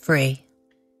them free.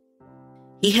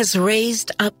 He has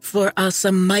raised up for us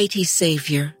a mighty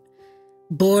Savior,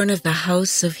 born of the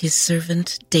house of his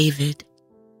servant David.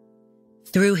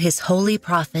 Through his holy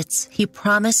prophets, he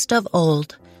promised of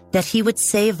old that he would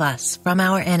save us from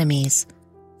our enemies,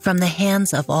 from the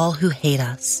hands of all who hate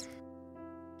us.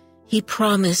 He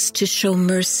promised to show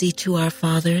mercy to our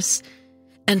fathers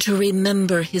and to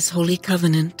remember his holy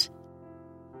covenant.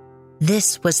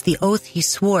 This was the oath he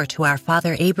swore to our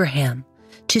father Abraham,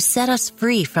 to set us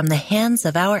free from the hands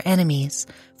of our enemies,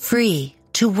 free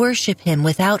to worship him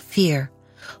without fear,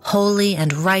 holy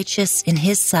and righteous in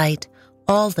his sight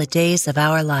all the days of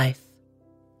our life.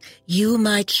 You,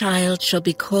 my child, shall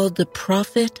be called the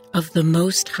prophet of the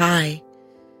Most High,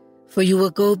 for you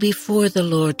will go before the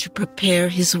Lord to prepare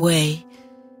his way,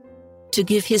 to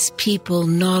give his people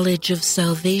knowledge of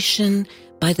salvation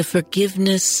by the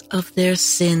forgiveness of their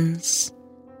sins.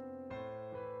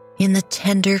 In the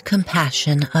tender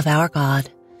compassion of our God,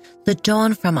 the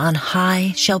dawn from on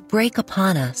high shall break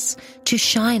upon us to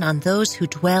shine on those who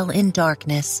dwell in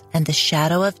darkness and the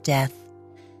shadow of death,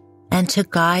 and to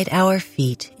guide our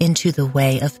feet into the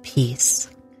way of peace.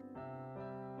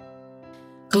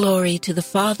 Glory to the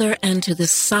Father, and to the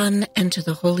Son, and to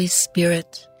the Holy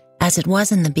Spirit. As it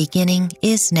was in the beginning,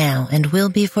 is now, and will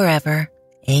be forever.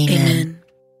 Amen. Amen.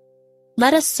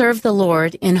 Let us serve the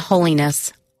Lord in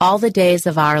holiness all the days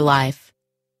of our life.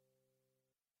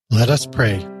 Let us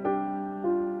pray.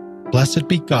 Blessed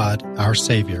be God, our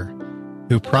Savior,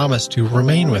 who promised to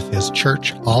remain with his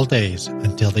church all days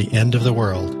until the end of the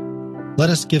world. Let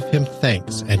us give him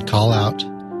thanks and call out,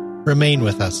 Remain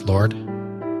with us, Lord.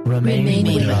 Remain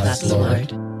with us,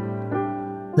 Lord.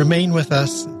 Remain with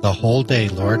us the whole day,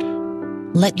 Lord.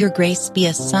 Let your grace be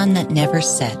a sun that never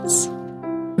sets.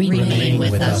 Remain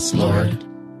with us, Lord.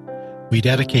 We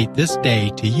dedicate this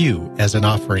day to you as an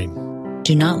offering.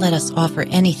 Do not let us offer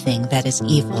anything that is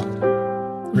evil.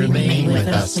 Remain with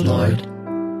us, Lord.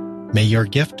 May your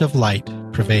gift of light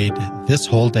pervade this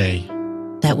whole day,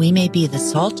 that we may be the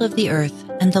salt of the earth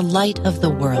and the light of the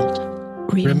world.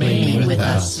 Remain with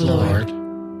us, Lord.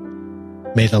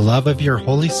 May the love of your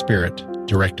Holy Spirit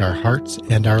direct our hearts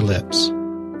and our lips.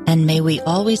 And may we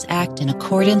always act in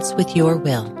accordance with your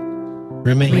will.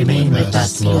 Remain with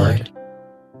us, Lord.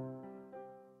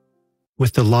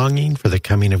 With the longing for the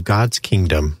coming of God's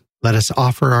kingdom, let us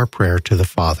offer our prayer to the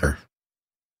Father.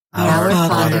 Our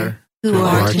Father, who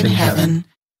art in heaven,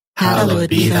 hallowed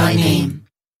be thy name.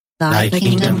 Thy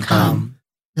kingdom come,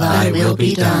 thy will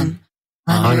be done,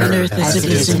 on earth as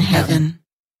it is in heaven.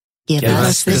 Give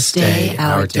us this day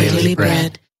our daily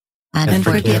bread, and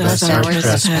forgive us our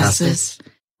trespasses,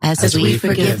 as we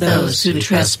forgive those who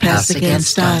trespass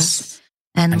against us.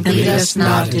 And lead us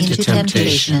not into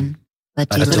temptation, but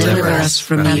deliver us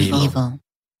from evil.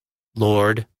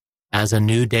 Lord, as a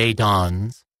new day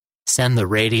dawns, send the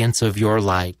radiance of your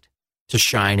light to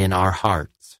shine in our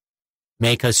hearts.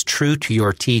 Make us true to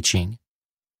your teaching.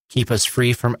 Keep us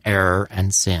free from error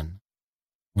and sin.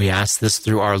 We ask this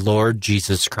through our Lord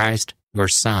Jesus Christ, your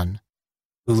Son,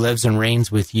 who lives and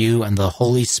reigns with you and the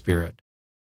Holy Spirit,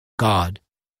 God,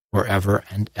 forever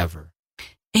and ever.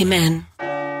 Amen.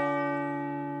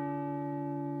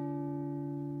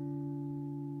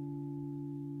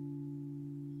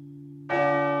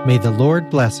 May the Lord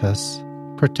bless us,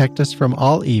 protect us from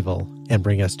all evil, and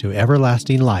bring us to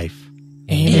everlasting life.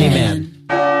 Amen.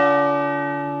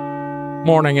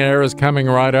 Morning Air is coming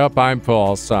right up. I'm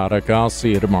Paul Sadek. I'll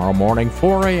see you tomorrow morning,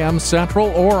 4 a.m. Central,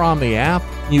 or on the app.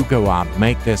 You go out,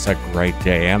 make this a great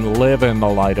day, and live in the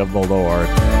light of the Lord.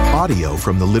 Audio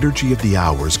from the Liturgy of the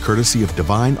Hours, courtesy of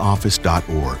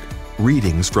DivineOffice.org.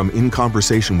 Readings from In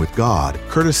Conversation with God,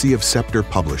 courtesy of Scepter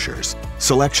Publishers.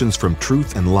 Selections from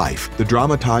Truth and Life, the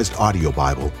dramatized audio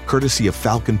Bible, courtesy of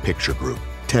Falcon Picture Group.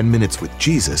 10 Minutes with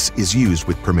Jesus is used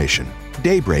with permission.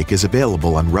 Daybreak is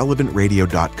available on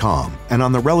RelevantRadio.com and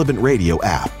on the Relevant Radio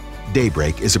app.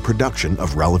 Daybreak is a production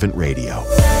of Relevant Radio.